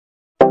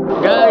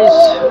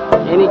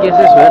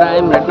cases where I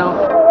am right now.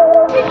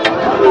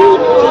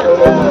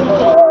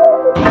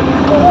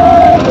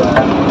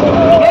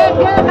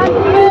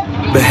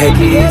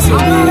 बहकी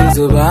सभी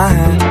जुबां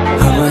है,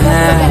 हम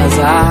हैं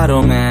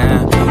हजारों में,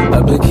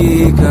 अब की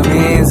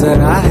कमी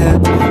जरा है,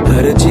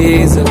 हर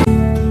चीज।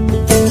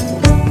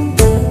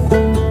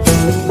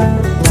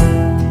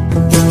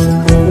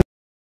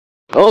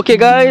 Okay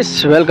guys,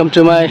 welcome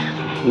to my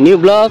new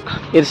vlog.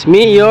 It's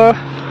me, your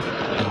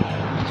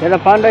Choeda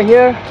Panda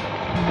here.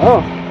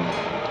 Oh,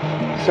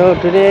 so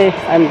today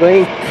I'm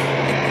going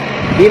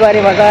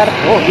Dadgari bazaar.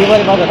 Oh,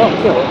 Dadgari bazaar.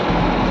 Oh,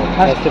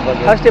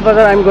 Thursday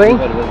bazaar I'm going.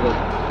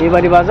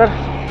 Dadgari bazaar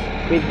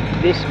with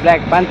this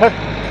Black Panther.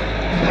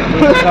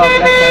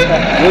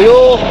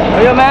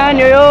 Yo-yo man,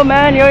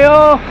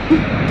 yo-yo.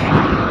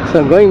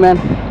 So going man.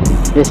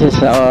 This is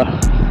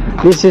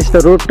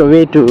the road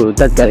way to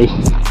Dadgari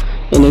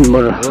in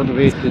Indoor.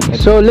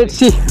 So let's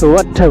see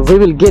what we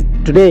will get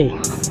today.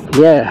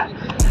 Yeah.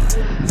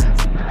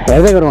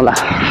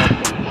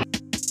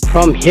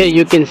 From here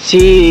you can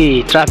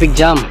see traffic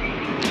jam.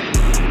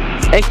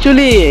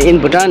 Actually in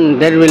Bhutan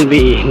there will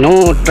be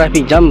no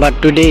traffic jam,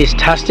 but today is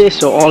Thursday,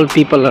 so all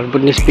people are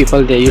Bhutanese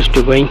people. They used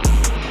to going.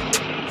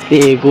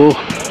 They go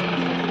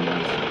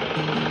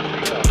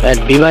at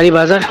Dadgari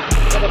bazaar,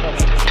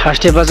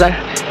 Thursday bazaar.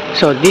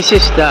 So this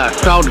is the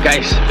crowd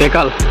guys,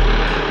 Bekal.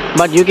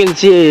 But you can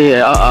see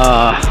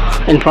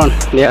in front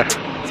there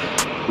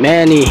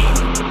many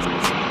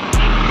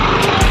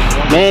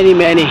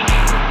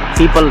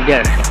people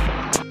there.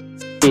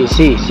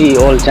 See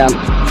all jam.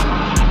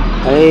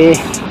 Hey,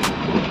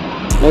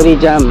 very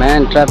jam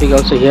man. Traffic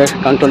also here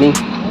controlling.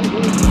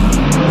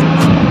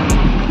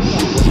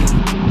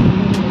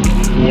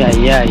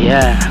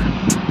 Yeah.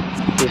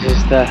 This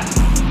is the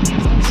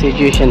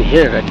situation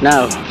here right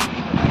now.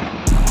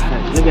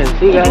 You can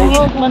see guys.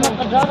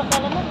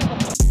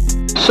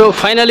 So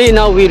finally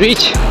now we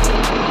reach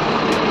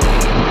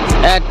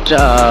at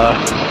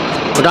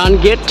Bhutan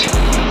gate,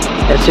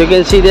 as you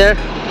can see there.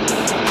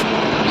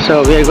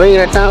 So we are going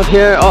right now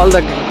here. All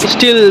the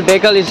still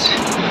vehicle is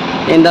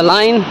in the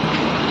line.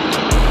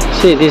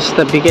 See, this is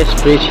the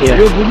biggest bridge here.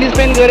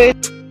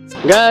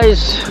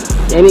 Guys,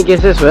 any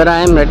cases where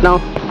I am right now?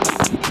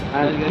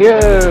 And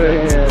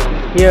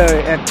here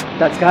at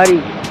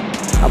Dadgari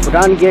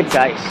Bhutan gate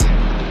guys.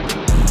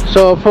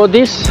 So for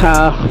this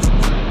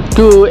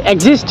to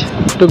exist,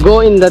 to go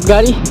in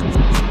Dadgari,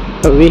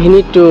 we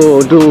need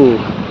to do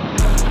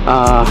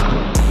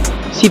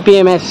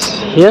CPMS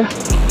here.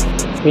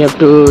 We have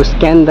to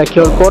scan the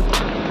QR code.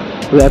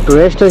 We have to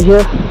register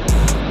here.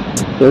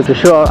 We have to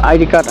show our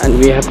ID card, and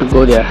we have to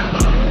go there.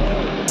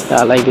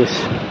 Like this.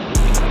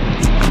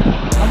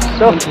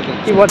 So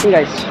keep watching,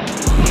 guys.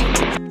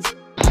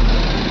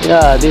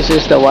 Yeah, this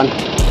is the one.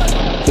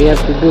 We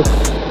have to do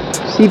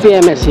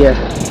CPMS here.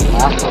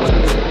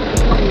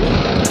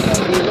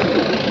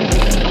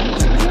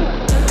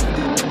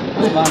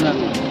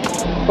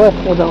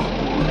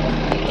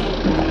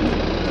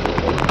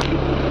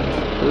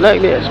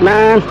 Like this,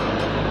 man.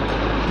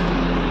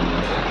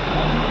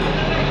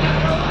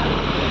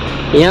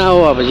 Yeah,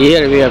 over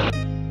here we have.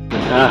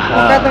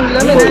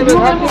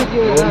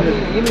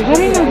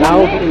 Now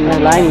in the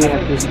line we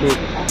have to stay.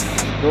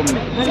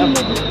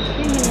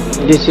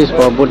 This is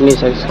for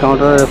Bhutanese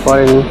counter,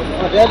 foreign.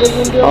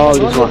 All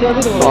this one,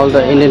 all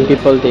the Indian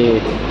people, they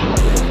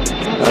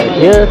are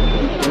here.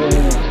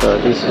 So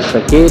this is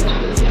the gate.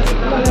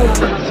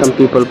 Some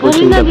people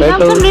pushing the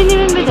vehicle.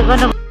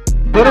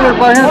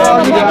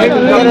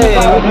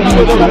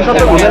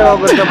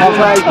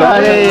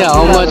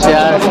 How much,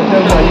 yaar?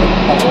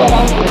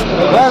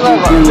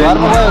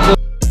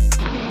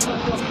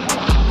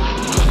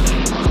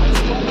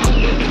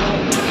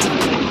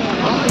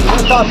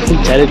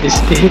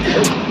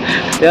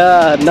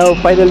 Yeah, now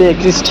finally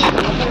exist.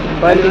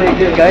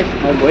 Guys.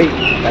 I'm going.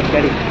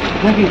 Dadgari.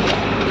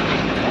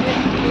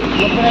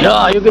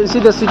 Yeah, you can see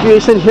the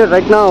situation here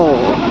right now.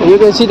 You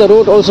can see the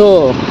road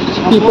also,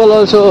 people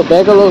also,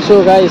 vehicle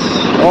also, guys.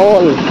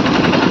 All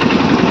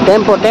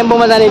tempo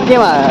ma jane ke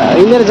ma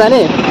हिँडेर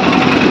जाने.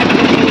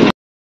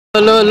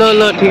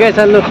 लो ठीक है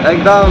चल लो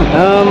एकदम.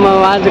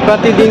 आज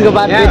कति दिनको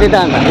बाद भेटे त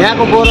अन्त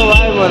यहाँको बोरो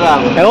भयो म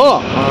त हो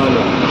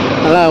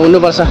ल हुनु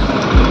पर्छ.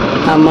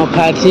 म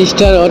 5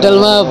 स्टार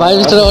होटलमा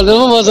बस्छ त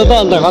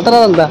अन्त खतरा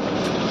अन्त.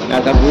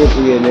 यहाँ त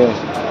पुगे नि.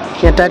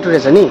 यहाँ टाटु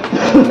रहेछ नि.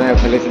 नयाँ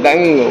खोलेछ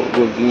दामी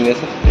बोल्दिनेछ.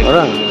 हो र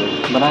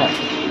बनायो.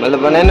 मैले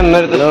बनाएन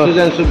मेरो त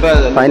सुजन सुब्बा.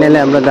 फाइनली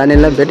हाम्रो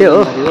दानिललाई भेट्यो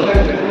हो.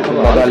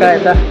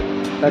 यता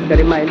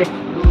Dadgariमा अहिले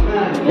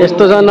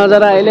यस्तो छ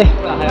नजारा अहिले.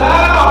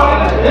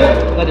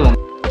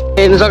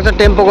 हेर्न सक्छ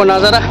टेम्पोको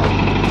नजारा.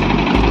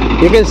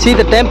 You can see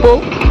the tempo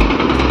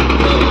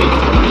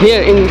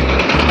here in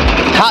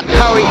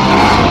Dadgari.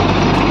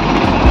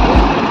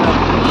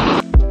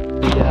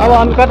 अब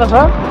हामी कता छ?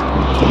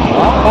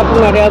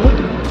 पुग्न आँट्यो अब.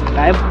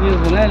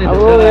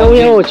 अब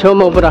यो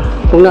छेउमा पुरा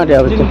पुग्न आँट्यो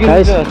अब.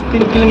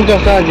 3 किलोमिटर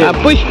छ अझै.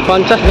 पुइ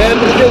भन्छ.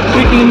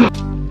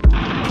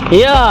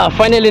 Yeah,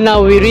 finally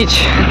now we reach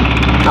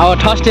our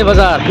Thursday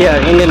bazaar here,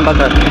 Indian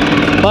bazaar.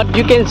 But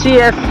you can see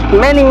as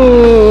many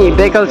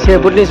vehicles here,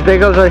 Bhutanese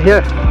vehicles are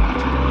here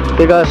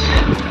because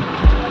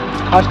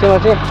first time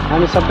चाहिँ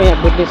हामी सबै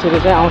यहाँ बुद्धिस्टहरु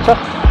चाहिँ आउँछ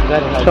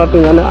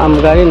शपिङ गर्न आम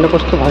गाडी न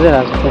कस्तो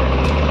भइरहेछ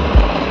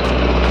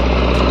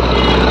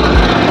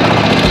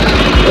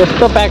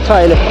यस्तो प्याक छ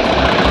अहिले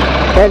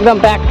एकदम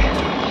प्याक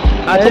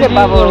आछले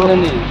बाबु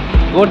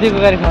गोर्दीको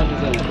गाडी खान्छ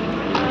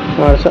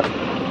गर्छ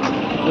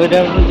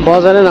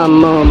बजार नै नाम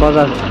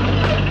बजार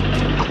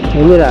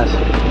घुमिरहेछ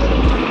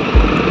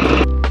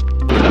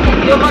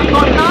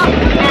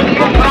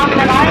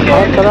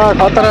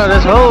खतरा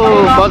रहेछ हौ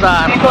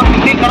बजार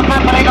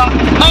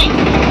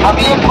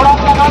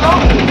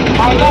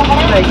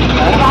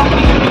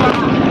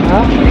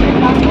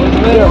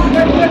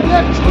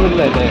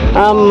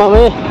आम्मा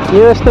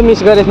यो यस्तो मिस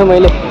गरेछु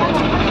मैले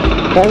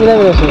दामी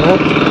दामी रहेछ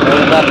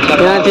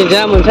यहाँ चाहिँ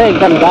जाम हुन्छ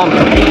एकदम जाम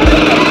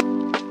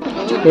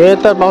यो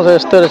त पाउँछ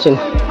यस्तो रहेछ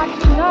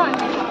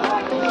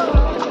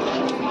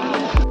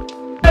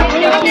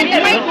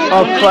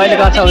अब अहिले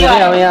कहाँ छ भने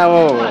चाहिँ अब यहाँ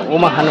अब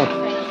उमा खानु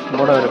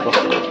बुढोहरूको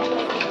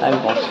टाइम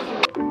पाउँछ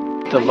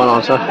त्यो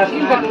बनाउँछ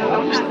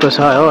यस्तो छ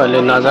हो अहिले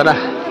नजारा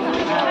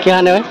के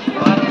खाने है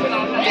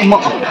उमा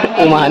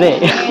खाने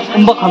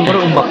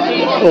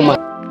उमा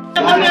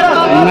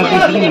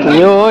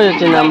यो हो यो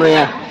चाहिँ हाम्रो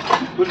यहाँ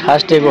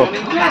खास्टेको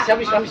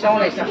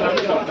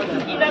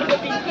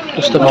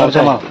कस्तो पाउँछ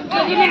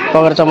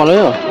पगर चामल हो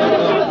यो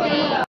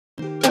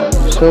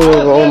सो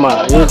उमा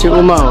यो चाहिँ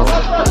उमा हो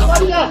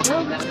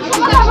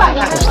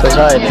यस्तो छ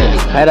अहिले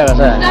खाइरहेको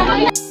छ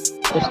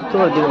यस्तो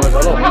दिनुपर्छ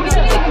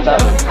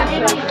होला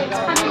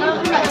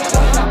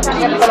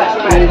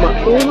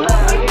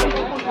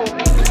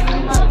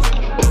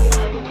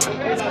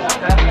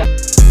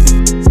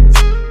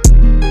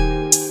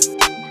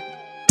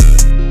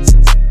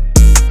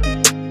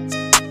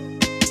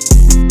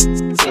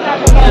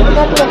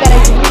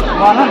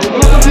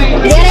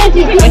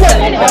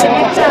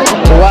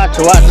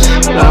watch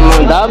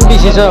दाम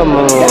बेसी छ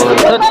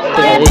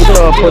यसो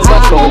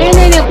फुटपाथको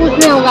कुछ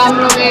नहीं होगा हम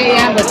लोग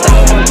यहाँ बच्चा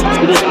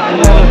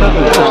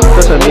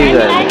कस्तो छ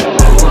बिगा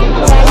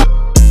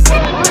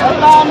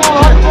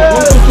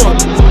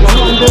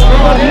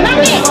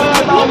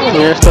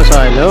यस्तो छ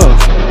अहिले हो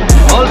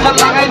होलसेल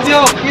लगाइदियो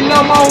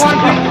किलोमा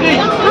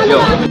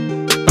 150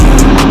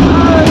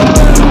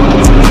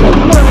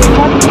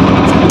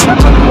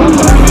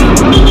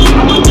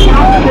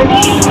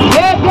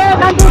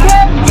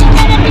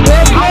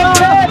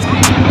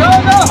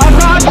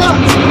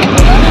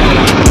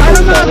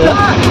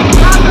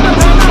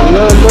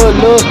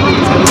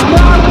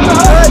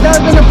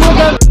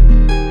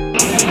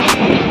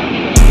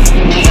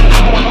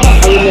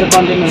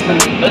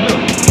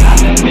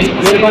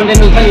 मेरो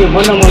कन्टेन्ट हुन्छ नि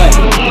भन्न मलाई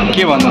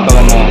के भन्नु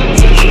तपाईँ म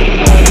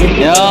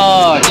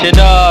यहाँ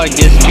छेटा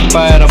गेस्ट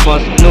पाएर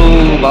बस्नु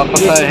भएको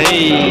छ है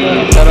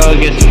तर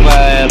गेस्ट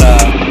पाएर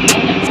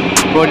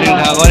प्रोटिन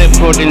खाएको रे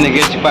प्रोटिनले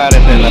गेस्ट पाएर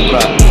छैन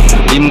पुरा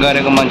जिम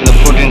गरेको मान्छेले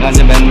प्रोटिन खान्छ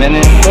बिहान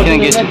बिहानै किन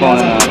गेस्ट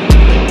पाउँदैन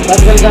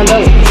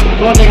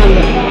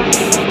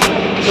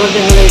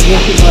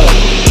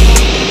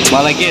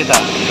मलाई के छ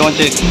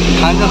सोचे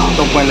खान्छ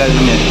तपाईँलाई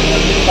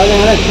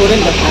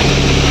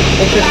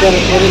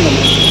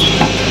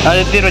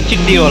अझै तेरो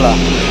चिड्डी होला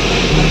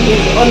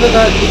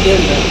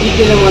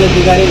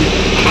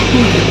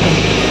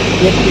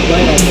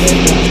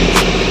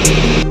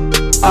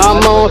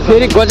म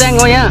फेरि गजाङ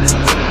हो यहाँ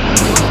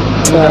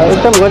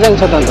एकदम गजाङ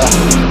छ त अन्त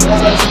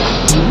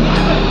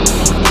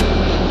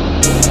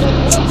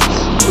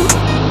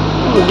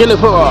गेले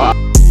पो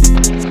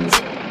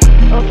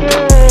ओके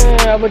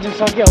अब चाहिँ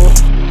सक्यो हो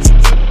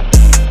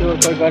त्यो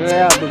कोही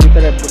गरेर अब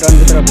भित्र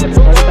भुटानभित्र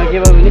पसेर त के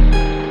भयो भने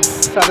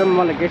साह्रो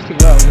मलाई गेस्टिक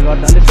भयो घर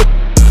जाँदैछु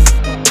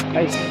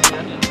guys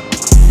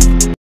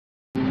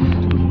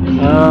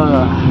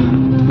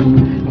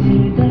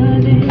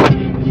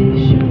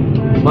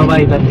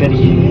bye-bye दादगारी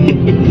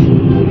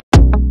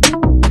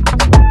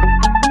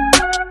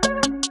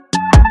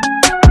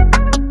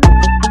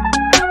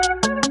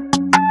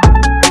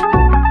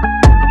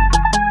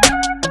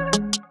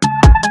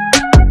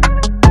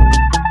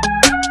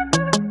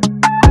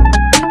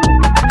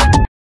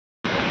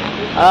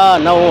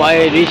now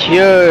I reach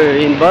here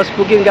in bus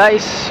booking,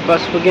 guys.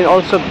 Bus booking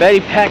also very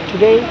packed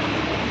today.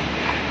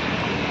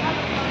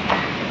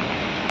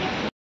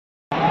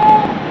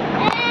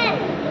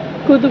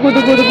 Kudu.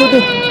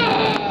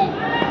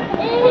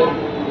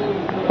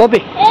 Obi.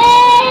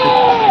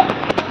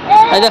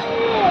 Aida.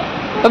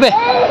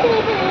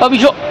 Obi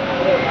show.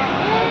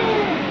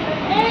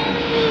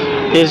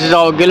 This is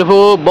our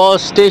Gilfu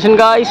bus station,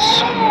 guys.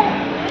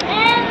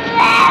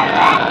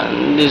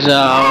 And this is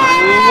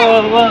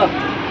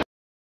our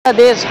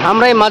देश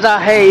हाम्रै मजा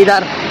है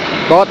इधर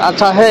बहुत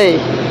अच्छा है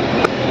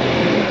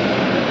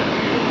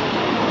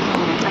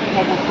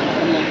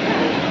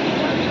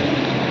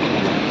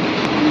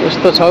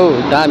यस्तो छ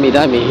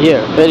दामी here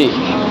very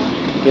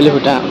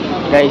Indo-Bhutan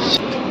guys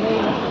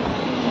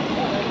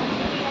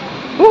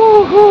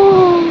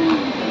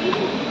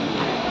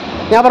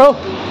यहाँ पर हो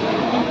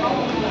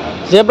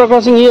zebra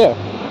crossing here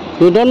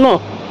you don't know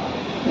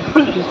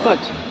this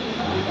much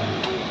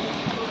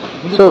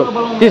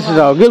So this is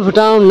our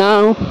Bhutan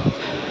now.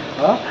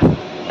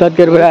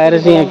 Dadgari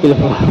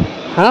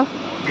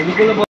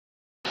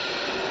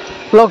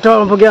Clock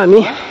tower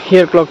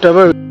here clock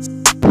tower.